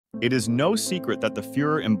It is no secret that the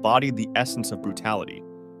Führer embodied the essence of brutality,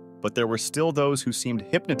 but there were still those who seemed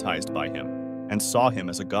hypnotized by him and saw him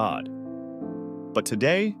as a god. But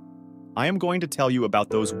today, I am going to tell you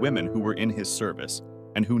about those women who were in his service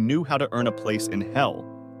and who knew how to earn a place in hell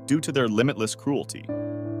due to their limitless cruelty.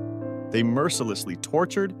 They mercilessly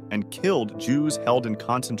tortured and killed Jews held in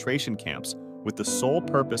concentration camps with the sole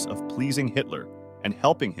purpose of pleasing Hitler and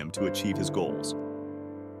helping him to achieve his goals.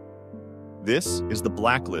 This is the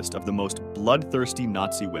blacklist of the most bloodthirsty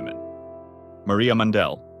Nazi women. Maria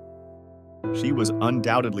Mundell. She was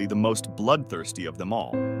undoubtedly the most bloodthirsty of them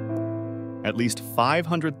all. At least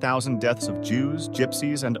 500,000 deaths of Jews,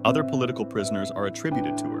 Gypsies, and other political prisoners are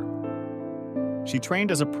attributed to her. She trained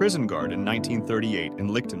as a prison guard in 1938 in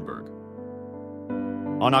Lichtenberg.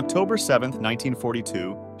 On October 7,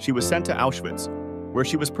 1942, she was sent to Auschwitz, where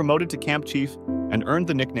she was promoted to camp chief and earned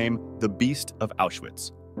the nickname the Beast of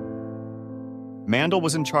Auschwitz. Mandel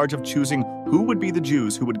was in charge of choosing who would be the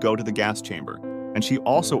Jews who would go to the gas chamber, and she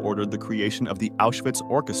also ordered the creation of the Auschwitz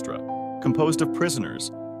Orchestra, composed of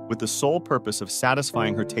prisoners, with the sole purpose of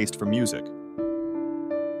satisfying her taste for music.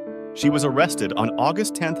 She was arrested on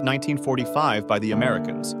August 10, 1945 by the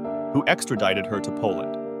Americans, who extradited her to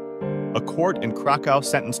Poland. A court in Krakow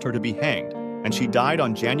sentenced her to be hanged, and she died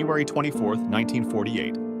on January 24,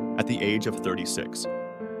 1948, at the age of 36.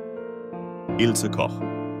 Ilse Koch.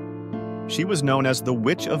 She was known as the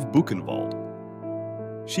Witch of Buchenwald.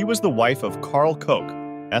 She was the wife of Karl Koch,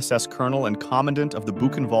 SS colonel and commandant of the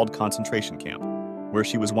Buchenwald concentration camp, where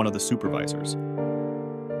she was one of the supervisors.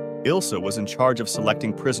 Ilse was in charge of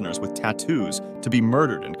selecting prisoners with tattoos to be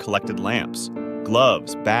murdered and collected lamps,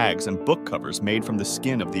 gloves, bags, and book covers made from the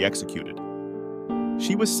skin of the executed.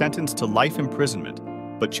 She was sentenced to life imprisonment,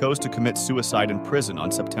 but chose to commit suicide in prison on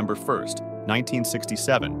September 1,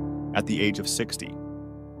 1967, at the age of 60.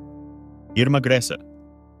 Irma Grese.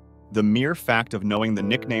 The mere fact of knowing the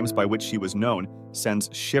nicknames by which she was known sends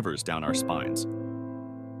shivers down our spines.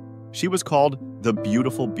 She was called the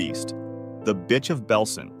Beautiful Beast, the Bitch of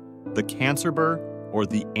Belsen, the Cancer Burr, or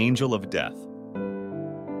the Angel of Death.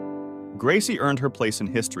 Gracie earned her place in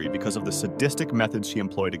history because of the sadistic methods she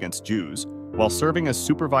employed against Jews while serving as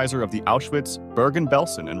supervisor of the Auschwitz,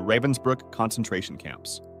 Bergen-Belsen, and Ravensbrück concentration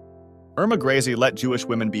camps. Irma Gracie let Jewish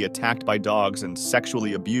women be attacked by dogs and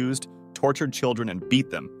sexually abused, tortured children and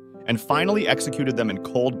beat them, and finally executed them in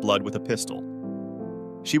cold blood with a pistol.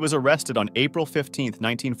 She was arrested on April 15,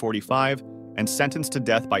 1945, and sentenced to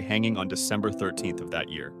death by hanging on December 13th of that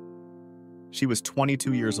year. She was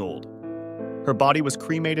 22 years old. Her body was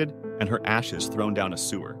cremated and her ashes thrown down a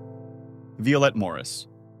sewer. Violette Morris.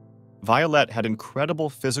 Violette had incredible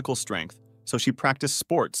physical strength, so she practiced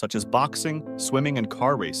sports such as boxing, swimming, and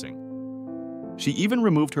car racing. She even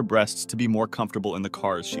removed her breasts to be more comfortable in the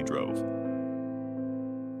cars she drove.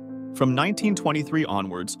 From 1923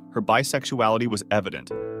 onwards, her bisexuality was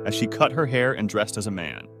evident as she cut her hair and dressed as a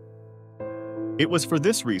man. It was for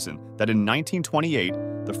this reason that in 1928,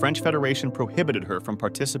 the French Federation prohibited her from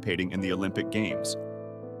participating in the Olympic Games.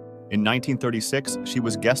 In 1936, she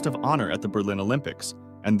was guest of honor at the Berlin Olympics,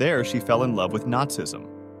 and there she fell in love with Nazism.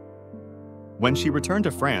 When she returned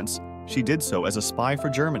to France, she did so as a spy for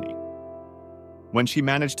Germany. When she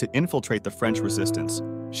managed to infiltrate the French resistance,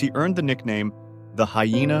 she earned the nickname the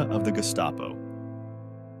Hyena of the Gestapo.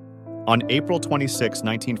 On April 26,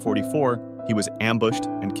 1944, he was ambushed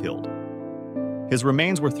and killed. His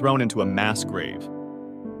remains were thrown into a mass grave.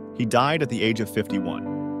 He died at the age of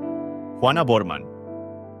 51. Juana Bormann.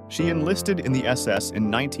 She enlisted in the SS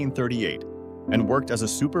in 1938 and worked as a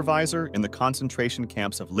supervisor in the concentration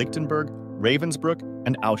camps of Lichtenberg, Ravensbrück,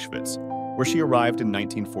 and Auschwitz, where she arrived in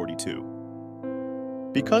 1942.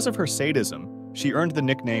 Because of her sadism, she earned the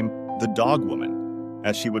nickname the Dog Woman,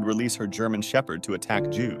 as she would release her German Shepherd to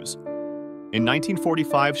attack Jews. In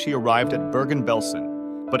 1945, she arrived at Bergen-Belsen,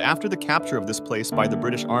 but after the capture of this place by the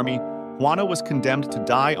British Army, Juana was condemned to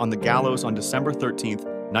die on the gallows on December 13,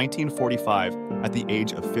 1945, at the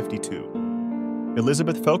age of 52.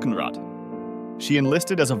 Elisabeth Falkenrath. She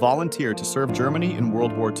enlisted as a volunteer to serve Germany in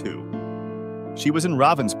World War II. She was in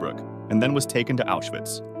Ravensbrück and then was taken to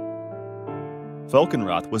Auschwitz.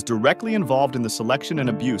 Falkenrath was directly involved in the selection and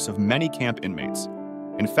abuse of many camp inmates.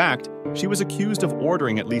 In fact, she was accused of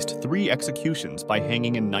ordering at least 3 executions by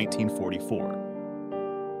hanging in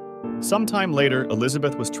 1944. Sometime later,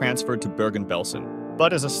 Elisabeth was transferred to Bergen-Belsen,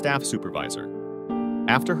 but as a staff supervisor.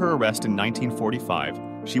 After her arrest in 1945,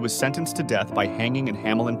 she was sentenced to death by hanging in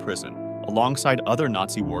Hamelin prison, alongside other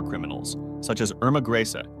Nazi war criminals, such as Irma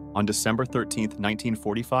Grese, on December 13,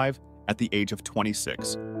 1945, at the age of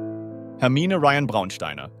 26. Hermine Ryan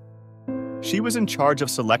Braunsteiner. She was in charge of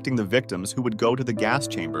selecting the victims who would go to the gas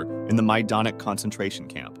chamber in the Majdanek concentration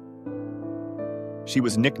camp. She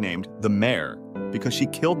was nicknamed the Mare because she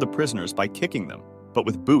killed the prisoners by kicking them, but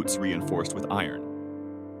with boots reinforced with iron.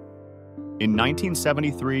 In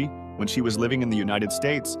 1973, when she was living in the United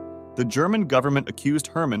States, the German government accused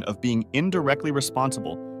Hermann of being indirectly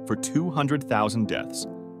responsible for 200,000 deaths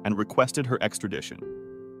and requested her extradition.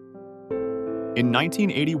 In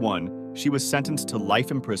 1981, she was sentenced to life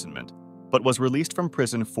imprisonment, but was released from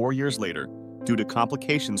prison 4 years later due to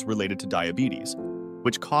complications related to diabetes,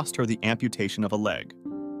 which cost her the amputation of a leg.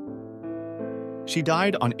 She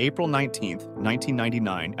died on April 19,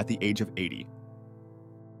 1999, at the age of 80.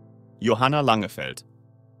 Johanna Langefeld.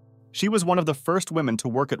 She was one of the first women to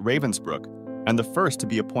work at Ravensbrück and the first to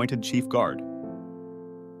be appointed chief guard.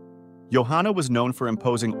 Johanna was known for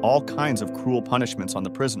imposing all kinds of cruel punishments on the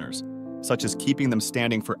prisoners, such as keeping them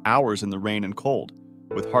standing for hours in the rain and cold,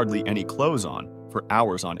 with hardly any clothes on, for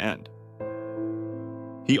hours on end.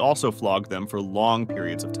 He also flogged them for long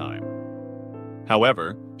periods of time.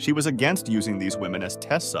 However, she was against using these women as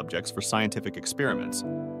test subjects for scientific experiments,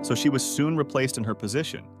 so she was soon replaced in her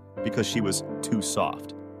position because she was too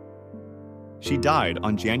soft. She died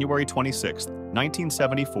on January 26,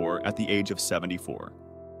 1974, at the age of 74.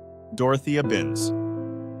 Dorothea Binz.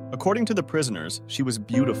 According to the prisoners, she was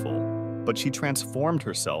beautiful, but she transformed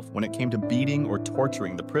herself when it came to beating or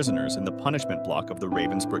torturing the prisoners in the punishment block of the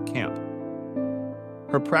Ravensbrück camp.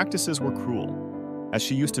 Her practices were cruel, as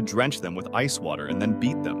she used to drench them with ice water and then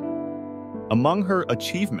beat them. Among her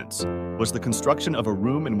achievements was the construction of a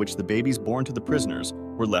room in which the babies born to the prisoners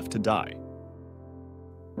were left to die.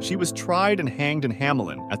 She was tried and hanged in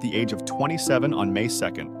Hamelin at the age of 27 on May 2,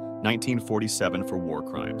 1947, for war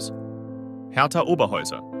crimes. Hertha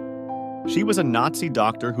Oberhäuser. She was a Nazi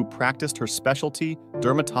doctor who practiced her specialty,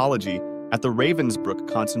 dermatology, at the Ravensbrück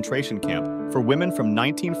concentration camp for women from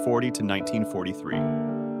 1940 to 1943.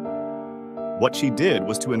 What she did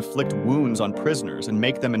was to inflict wounds on prisoners and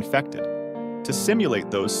make them infected, to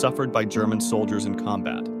simulate those suffered by German soldiers in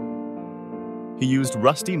combat. He used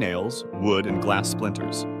rusty nails, wood, and glass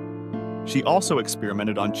splinters. She also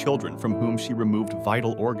experimented on children from whom she removed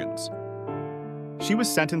vital organs. She was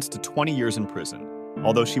sentenced to 20 years in prison,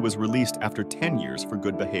 although she was released after 10 years for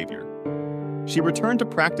good behavior. She returned to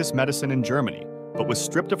practice medicine in Germany, but was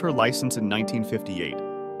stripped of her license in 1958,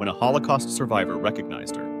 when a Holocaust survivor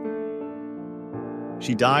recognized her.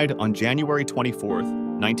 She died on January 24,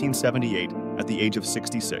 1978, at the age of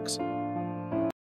 66.